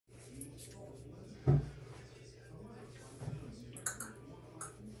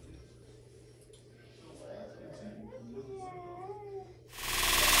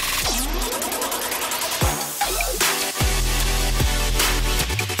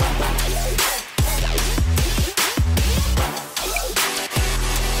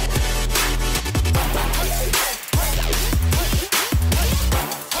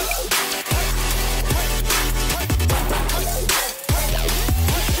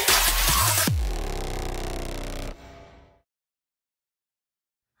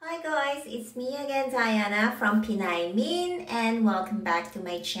it's me again, Diana from Pinay Min, and welcome back to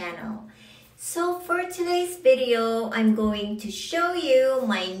my channel. So for today's video, I'm going to show you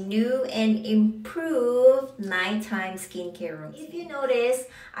my new and improved nighttime skincare routine. If you notice,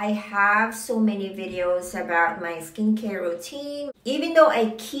 I have so many videos about my skincare routine. Even though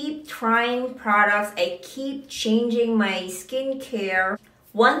I keep trying products, I keep changing my skincare,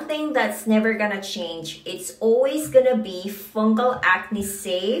 one thing that's never gonna change, it's always gonna be fungal acne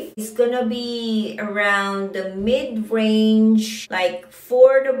safe. It's gonna be around the mid-range, like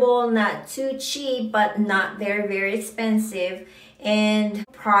affordable, not too cheap, but not very expensive, and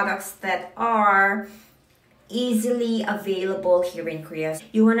products that are easily available here in Korea.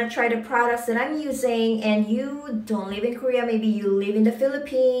 You want to try the products that I'm using and you don't live in Korea, maybe you live in the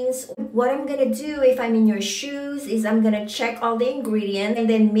Philippines. What I'm gonna do if I'm in your shoes is I'm gonna check all the ingredients, and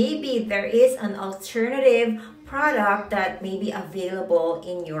then maybe there is an alternative product that may be available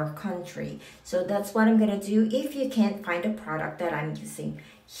in your country. So that's what I'm gonna do if you can't find a product that I'm using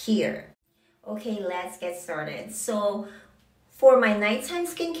here. Okay, let's get started. So for my nighttime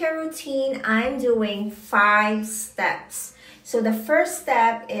skincare routine, I'm doing 5 steps. So the first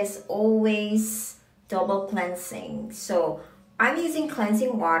step is always double cleansing. So I'm using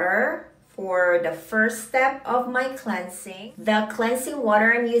cleansing water for the first step of my cleansing. The cleansing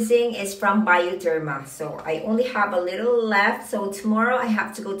water I'm using is from Bioderma. So I only have a little left. So tomorrow I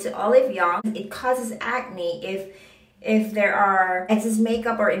have to go to Olive Young. It causes acne if there are excess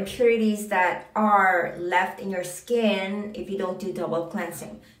makeup or impurities that are left in your skin if you don't do double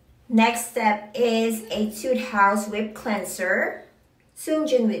cleansing. Next step is Etude House Whip Cleanser,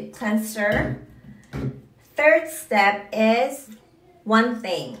 Jung Whip Cleanser. Third step is One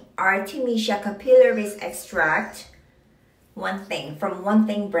Thing, Artemisia Capillaris Extract. One Thing from One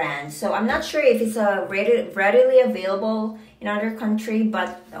Thing brand. So I'm not sure if it's readily available in other country,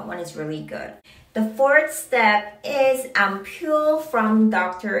 but that one is really good. The fourth step is Ampoule from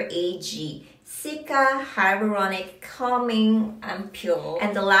Dr. AG, Cica Hyaluronic Calming Ampoule.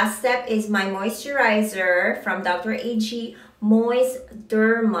 And the last step is my moisturizer from Dr. AG,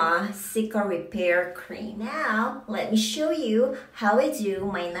 Moisturizer Cica Repair Cream. Now, let me show you how I do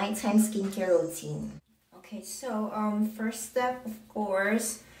my nighttime skincare routine. Okay, so first step, of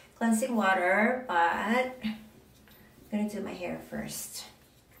course, cleansing water, but I'm gonna do my hair first.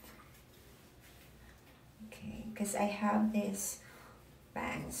 Because I have these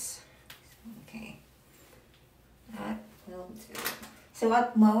bangs. Okay, that will do. So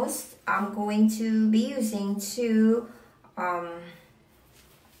at most, I'm going to be using 2 cotton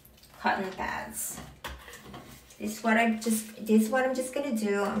pads. This is what I'm just gonna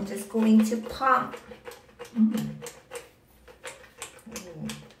do. I'm just going to pump.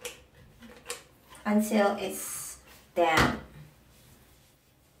 Until it's damp.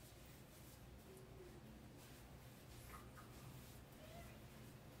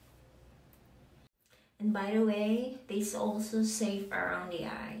 And by the way, this also safe around the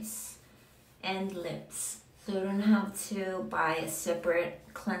eyes and lips. So you don't have to buy a separate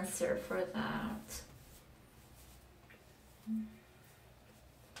cleanser for that.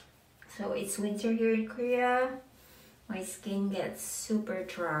 So it's winter here in Korea. My skin gets super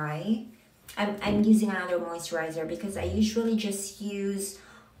dry. I'm using another moisturizer because I usually just use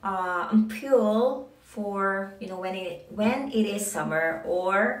Ampoule for, you know, when it is summer,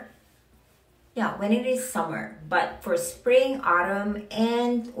 or yeah, when it is summer. But for spring, autumn,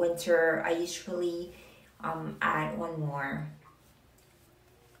 and winter, I usually add one more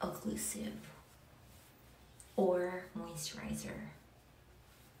occlusive or moisturizer.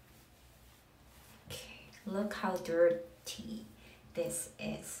 Okay, look how dirty this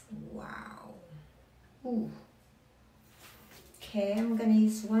is. Wow. Ooh. Okay, I'm gonna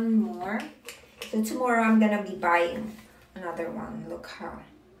use one more. So tomorrow I'm gonna be buying another one. Look how.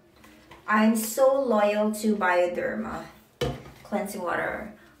 I'm so loyal to Bioderma cleansing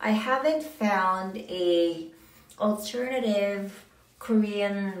water. I haven't found a alternative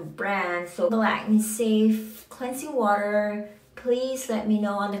Korean brand. So Fungal Acne safe cleansing water, please let me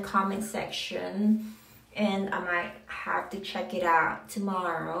know in the comment section, and I might have to check it out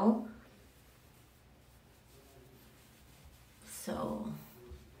tomorrow. So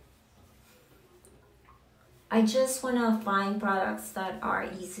I just want to find products that are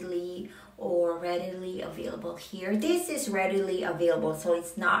easily or readily available here. This is readily available, so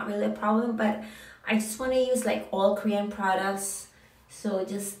it's not really a problem, but I just want to use like all Korean products. So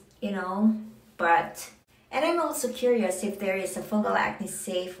just, you know, and I'm also curious if there is a Fungal Acne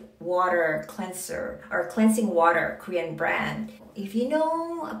safe water cleanser or cleansing water Korean brand. If you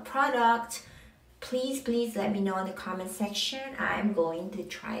know a product please let me know in the comment section. I'm going to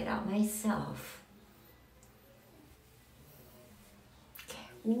try it out myself. Okay.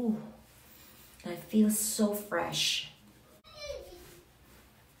 Ooh, that feels so fresh.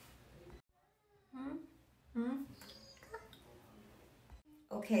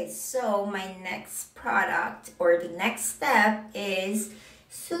 Okay, so my next product or the next step is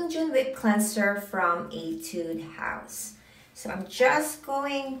Sungjun Whip Cleanser from Etude House. So I'm just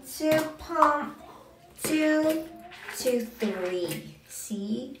going to pump 2 to 3.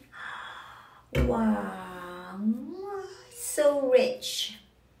 See? Wow, so rich.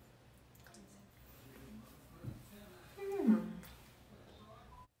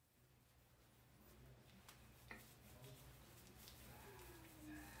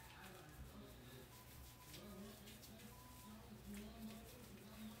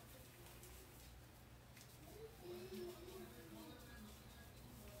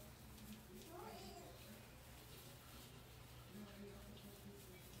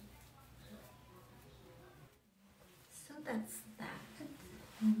 So that's that.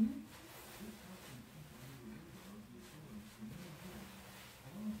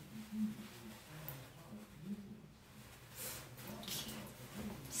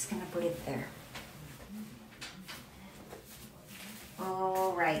 Just gonna put it there.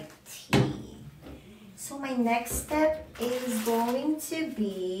 Alrighty. So my next step is going to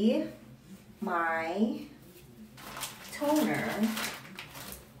be my toner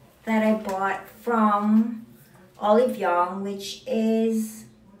that I bought from Jung, which is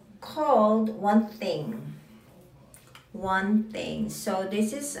called One Thing. So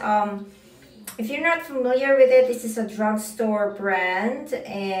this is if you're not familiar with it, this is a drugstore brand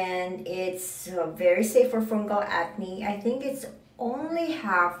and it's very safe for fungal acne. I think it's only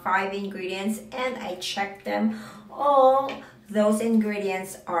have 5 ingredients and I checked them. All those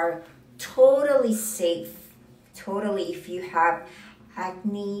ingredients are totally safe, totally, if you have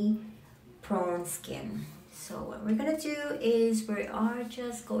acne prone skin. So what we're gonna do is we are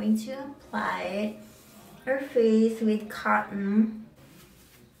just going to apply our face with cotton.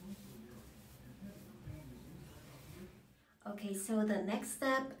 Okay, so the next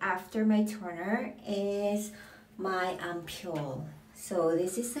step after my toner is my ampoule. So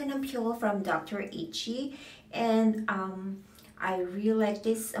this is an ampoule from Dr. Ichi, and I really like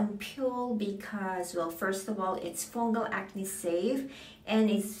this ampoule because, well, first of all, it's fungal acne safe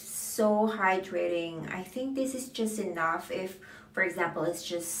and it's so hydrating. I think this is just enough. If, for example, it's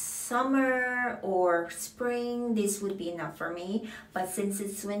just summer or spring, this would be enough for me. But since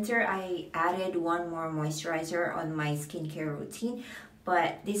it's winter, I added one more moisturizer on my skincare routine.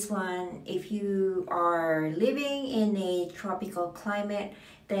 But this one, if you are living in a tropical climate,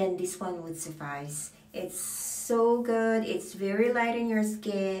 then this one would suffice. It's so good. It's very light on your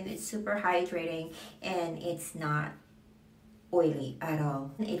skin. It's super hydrating and it's not oily at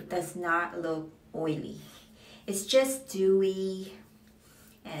all. It does not look oily. It's just dewy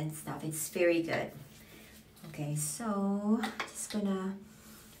and stuff. It's very good. Okay, so just gonna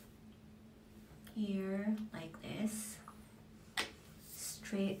here like this,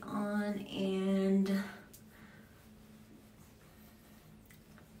 straight on, and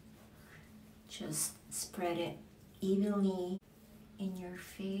just spread it evenly in your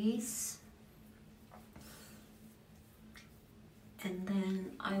face. And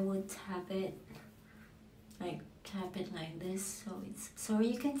then I would tap it like this, so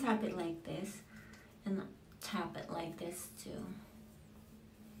you can tap it like this and tap it like this too.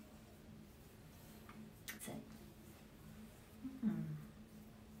 That's it.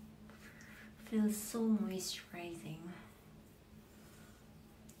 Feels so moisturizing.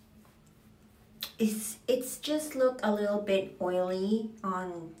 It's just look a little bit oily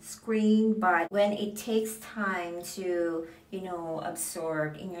on screen, but when it takes time to, you know,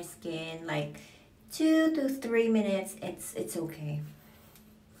 absorb in your skin, like 2 to 3 minutes, it's okay.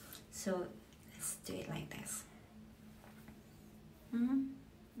 So let's do it like this.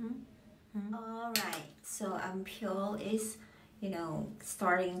 All right, so ampoule is, you know,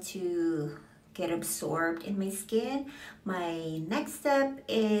 starting to get absorbed in my skin. My next step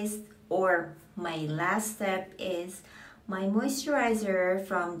is, or my last step is, my moisturizer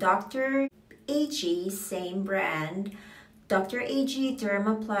from Dr. AG, same brand, Dr. AG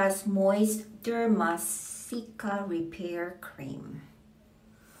Derma Plus Moist Derma Cica Repair Cream.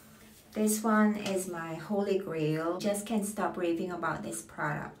 This one is my holy grail. Just can't stop raving about this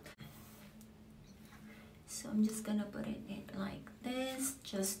product. So I'm just gonna put it in like this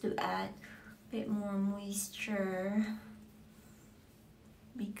just to add a bit more moisture,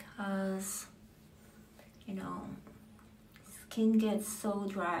 because, you know, skin gets so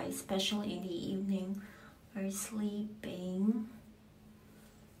dry, especially in the evening or sleeping.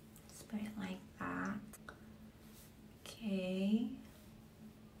 Just put it like that. Okay.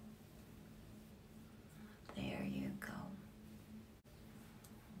 There you go.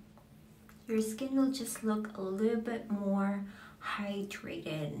 Your skin will just look a little bit more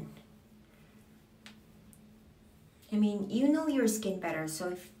hydrated. I mean, you know your skin better, so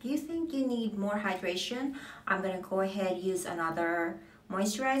if you think you need more hydration, I'm gonna go ahead and use another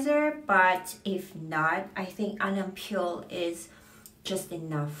moisturizer, but if not, I think an Ampoule is just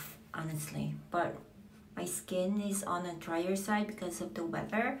enough, honestly. But my skin is on the drier side because of the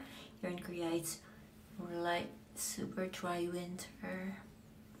weather. Here in Korea, it's more like super dry winter,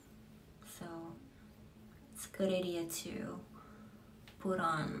 so it's a good idea to put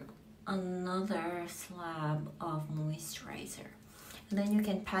on another slab of moisturizer. And then you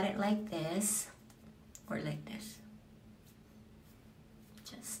can pat it like this or like this.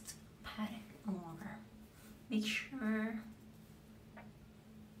 Just pat it all over. Make sure.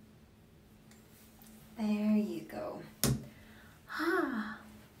 There you go. Ah,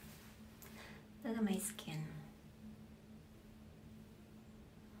 look at my skin.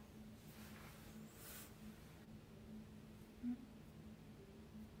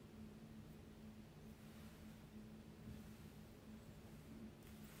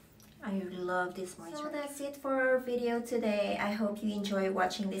 I love this moisturizer. So that's it for our video today. I hope you enjoy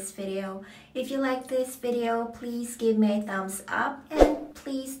watching this video. If you like this video, please give me a thumbs up, and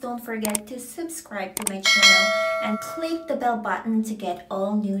please don't forget to subscribe to my channel and click the bell button to get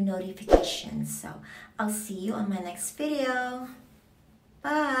all new notifications. So I'll see you on my next video.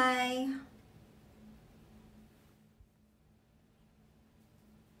 Bye!